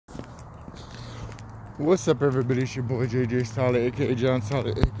What's up, everybody? It's your boy JJ Solid, aka John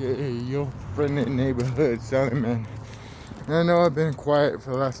Solid, aka your friend in the neighborhood, Solid Man. And I know I've been quiet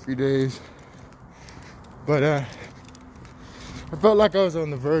for the last few days, but I felt like I was on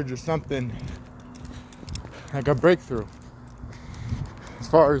the verge of something, like a breakthrough, as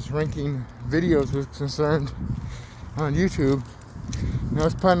far as ranking videos was concerned on YouTube. And I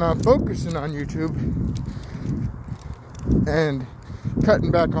was planning on focusing on YouTube and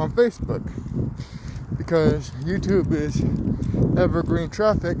cutting back on Facebook, because YouTube is evergreen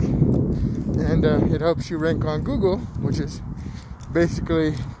traffic, and it helps you rank on Google, which is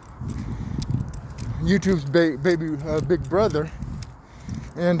basically YouTube's big brother.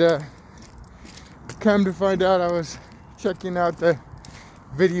 And come to find out, I was checking out the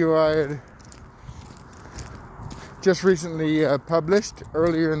video I had just recently published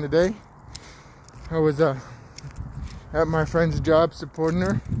earlier in the day. I was at my friend's job supporting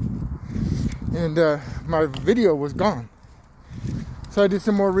her, and my video was gone. So I did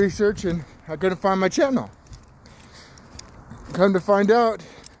some more research and I couldn't find my channel. Come to find out,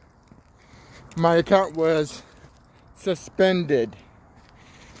 my account was suspended,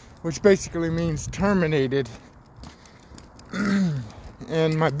 which basically means terminated.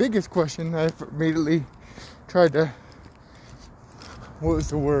 And my biggest question, I immediately tried to,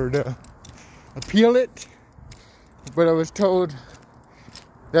 appeal it, but I was told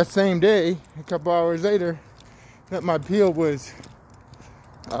that same day, a couple hours later, that my appeal was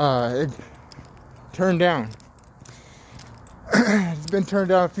turned down. It's been turned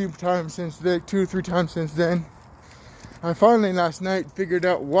down a few times since then, 2 or 3 times since then. I finally last night figured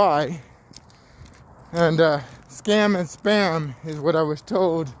out why. And scam and spam is what I was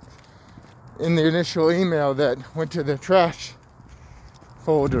told in the initial email that went to the trash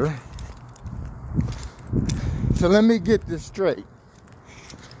folder. So let me get this straight.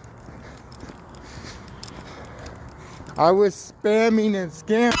 I was spamming and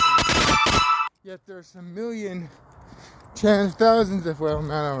scamming, yet there's a million channels, thousands of, well,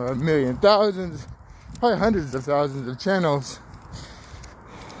 not a million, thousands, probably hundreds of thousands of channels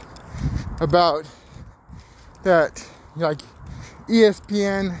about that, like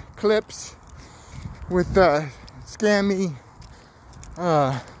ESPN clips with scammy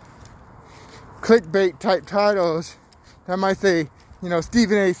clickbait type titles that might say,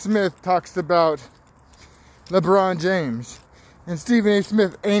 Stephen A. Smith talks about LeBron James, and Stephen A.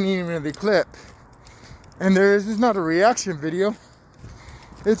 Smith ain't even in the clip. And it's not a reaction video.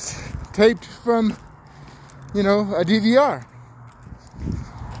 It's taped from, a DVR.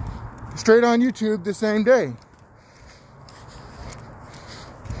 Straight on YouTube the same day.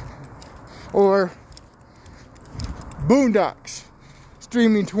 Or Boondocks,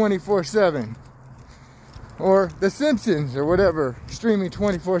 streaming 24/7. Or The Simpsons, or whatever, streaming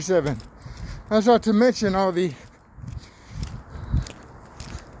 24/7. That's not to mention all the,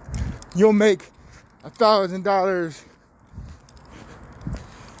 you'll make $1,000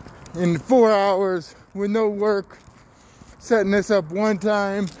 in 4 hours with no work, setting this up one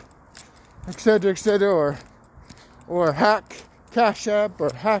time, etc., or hack Cash App, or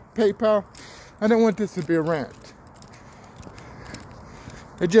hack PayPal. I don't want this to be a rant.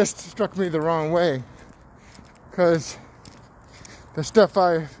 It just struck me the wrong way, because the stuff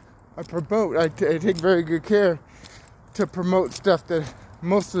I promote, I take very good care to promote stuff that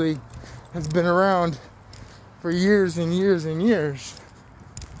mostly has been around for years and years and years.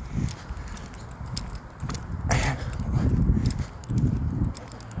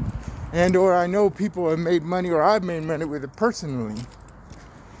 And or I know people have made money, or I've made money with it personally.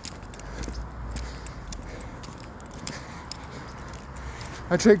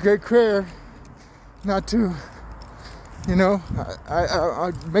 I take great care not to,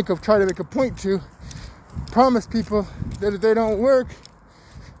 I try to make a point to promise people that if they don't work,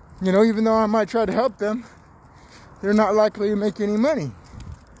 even though I might try to help them, they're not likely to make any money.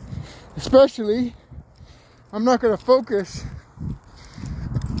 Especially, I'm not going to focus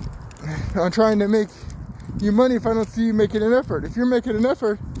on trying to make you money if I don't see you making an effort. If you're making an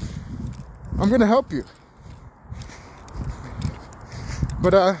effort, I'm going to help you.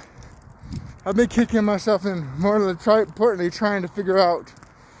 But I've been kicking myself in, more importantly, trying to get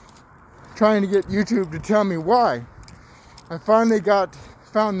YouTube to tell me why. I finally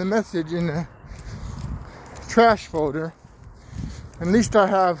found the message in the trash folder. At least I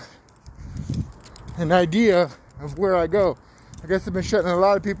have an idea of where I go. I guess I've been shutting a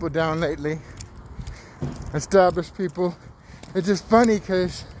lot of people down lately. Established people. It's just funny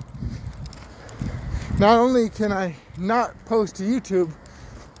because not only can I not post to YouTube,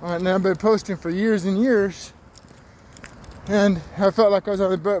 and I've been posting for years and years, and I felt like I was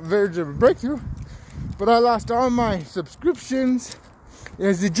on the verge of a breakthrough, but I lost all my subscriptions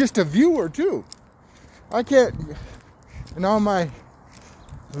as just a viewer too. I can't, and all my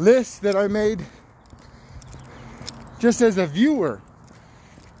lists that I made just as a viewer.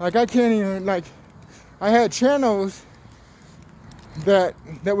 Like I can't even, like, I had channels that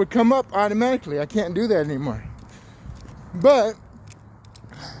would come up automatically. I can't do that anymore. But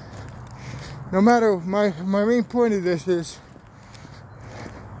no matter, my main point of this is,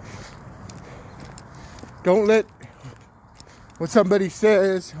 don't let what somebody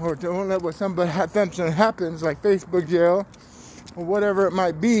says, or don't let what somebody happens, like Facebook jail or whatever it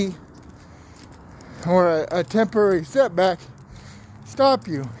might be, or a temporary setback, stop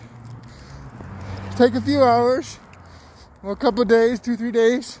you. Take a few hours or a couple of days, 2-3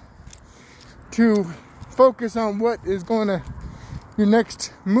 days, to focus on what is going to, your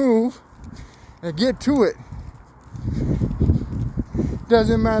next move, and get to it.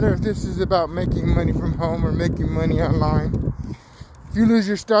 Doesn't matter if this is about making money from home or making money online. If you lose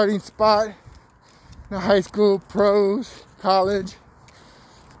your starting spot in high school, pros, college,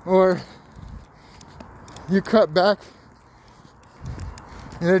 or you cut back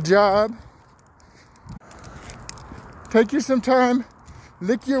in a job, take you some time,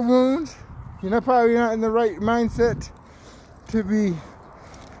 lick your wounds. You're probably not in the right mindset to be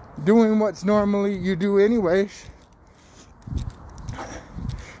doing what's normally you do anyways.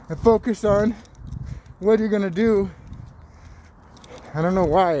 And focus on what you're gonna do. I don't know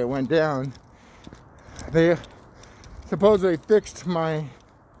why it went down. They supposedly fixed my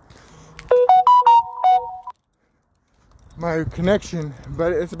connection,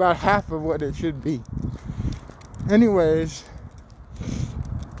 but it's about half of what it should be. Anyways,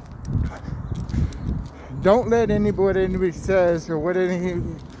 don't let anybody says or what any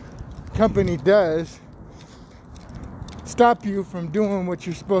company does stop you from doing what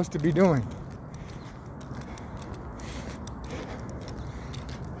you're supposed to be doing.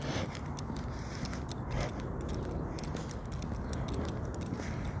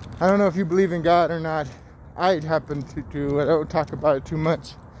 I don't know if you believe in God or not. I happen to. I don't talk about it too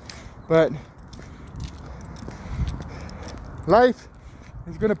much. But life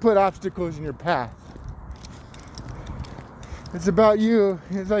is going to put obstacles in your path. It's about you.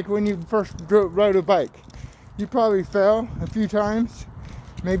 It's like when you first rode a bike. You probably fell a few times,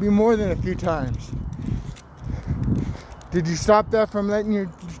 maybe more than a few times. Did you stop that from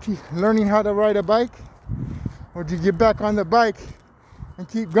learning how to ride a bike? Or did you get back on the bike and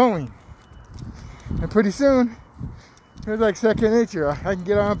keep going? And pretty soon, it was like second nature. I can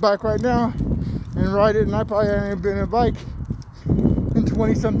get on a bike right now and ride it, and I probably haven't been on a bike in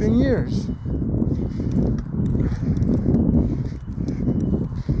 20-something years.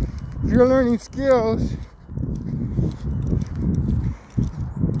 If you're learning skills,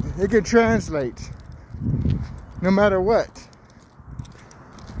 it can translate no matter what.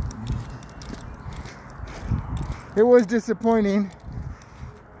 It was disappointing,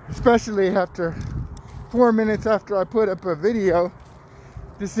 especially after 4 minutes after I put up a video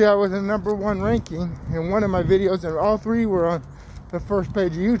to see I was in #1 ranking in one of my videos, and all 3 were on the first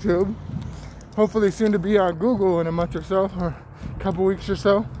page of YouTube. Hopefully soon to be on Google in a month or so, or a couple weeks or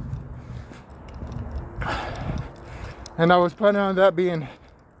so. And I was planning on that being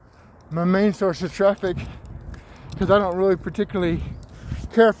my main source of traffic, because I don't really particularly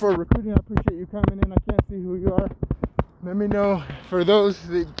care for recruiting. I appreciate you coming in. I can't see who you are. Let me know for those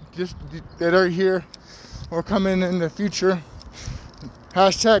that are here or coming in the future.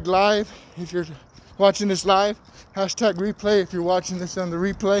 Hashtag live if you're watching this live. Hashtag replay if you're watching this on the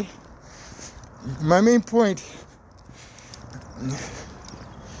replay. My main point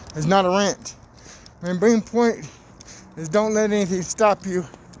is not a rant. My main point is don't let anything stop you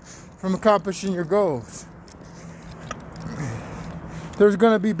from accomplishing your goals. There's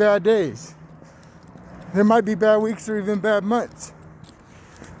going to be bad days. There might be bad weeks or even bad months.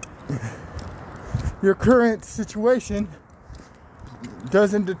 Your current situation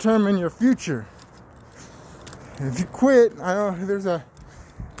doesn't determine your future. If you quit, I know there's a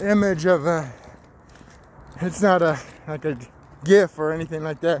image of it's not like a GIF or anything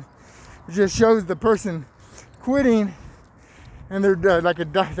like that. It just shows the person quitting, and they're they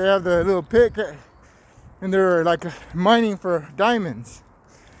have the little pick, and they're like mining for diamonds,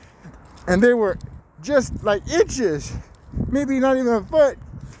 and they were just like inches, maybe not even a foot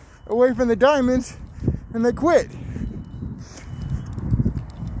away from the diamonds, and they quit.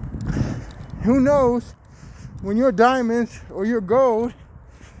 Who knows when your diamonds or your gold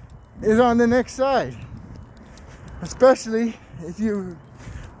is on the next side, especially if you're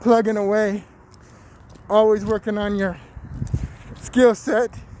plugging away, always working on your skill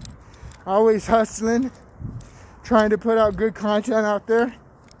set, always hustling, trying to put out good content out there,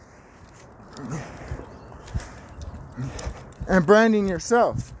 and branding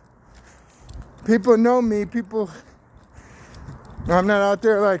yourself. People know me. I'm not out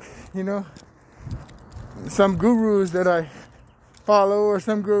there like, some gurus that I follow or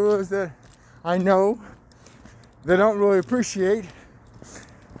some gurus that I know they don't really appreciate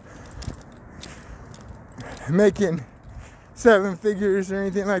making 7 figures or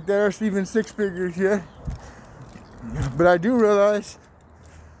anything like that, or even 6 figures yet. But I do realize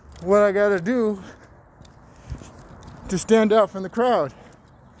what I gotta do to stand out from the crowd,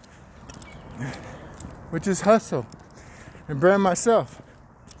 which is hustle and brand myself.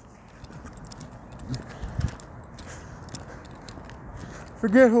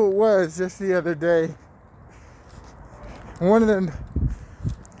 Forget who it was just the other day. One of them,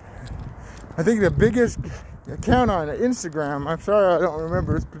 I think the biggest account on Instagram, I'm sorry I don't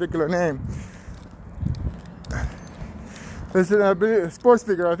remember his particular name. It's a sports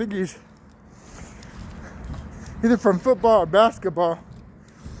figure. I think he's either from football or basketball.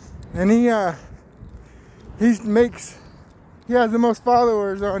 And he has the most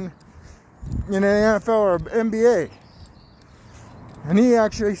followers on the NFL or NBA. And he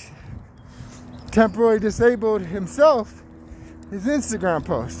actually temporarily disabled himself his Instagram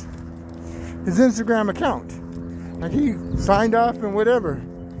post, his Instagram account. Like he signed off and whatever.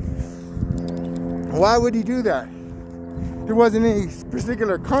 Why would he do that? There wasn't any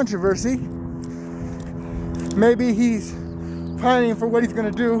particular controversy. Maybe he's planning for what he's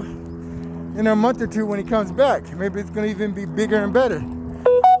going to do in a month or two when he comes back. Maybe it's going to even be bigger and better.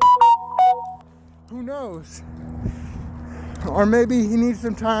 Who knows? Or maybe he needs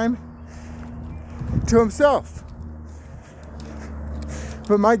some time to himself.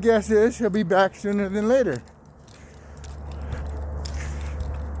 But my guess is he'll be back sooner than later.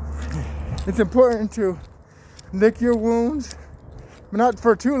 It's important to lick your wounds, but not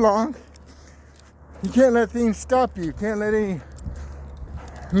for too long. You can't let things stop you. You can't let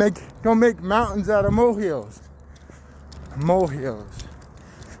don't make mountains out of molehills. Molehills.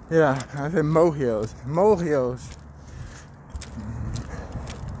 Yeah, I said molehills. Molehills.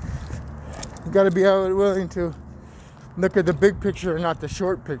 You gotta be willing to look at the big picture and not the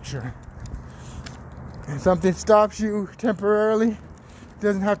short picture. If something stops you temporarily, it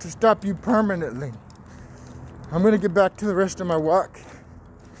doesn't have to stop you permanently. I'm gonna get back to the rest of my walk.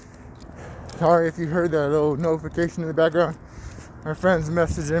 Sorry if you heard that little notification in the background. My friend's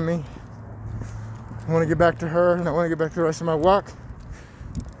messaging me. I want to get back to her and I want to get back to the rest of my walk.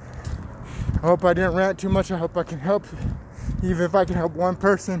 I hope I didn't rant too much. I hope I can help. Even if I can help one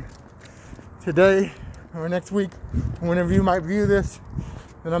person today or next week, whenever you might view this,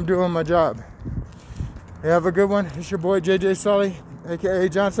 then I'm doing my job. Hey, have a good one. It's your boy JJ Solly, aka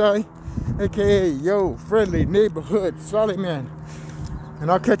John Solly, aka Yo Friendly Neighborhood Solly Man. And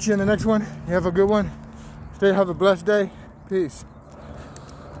I'll catch you in the next one. You have a good one. Have a blessed day. Peace.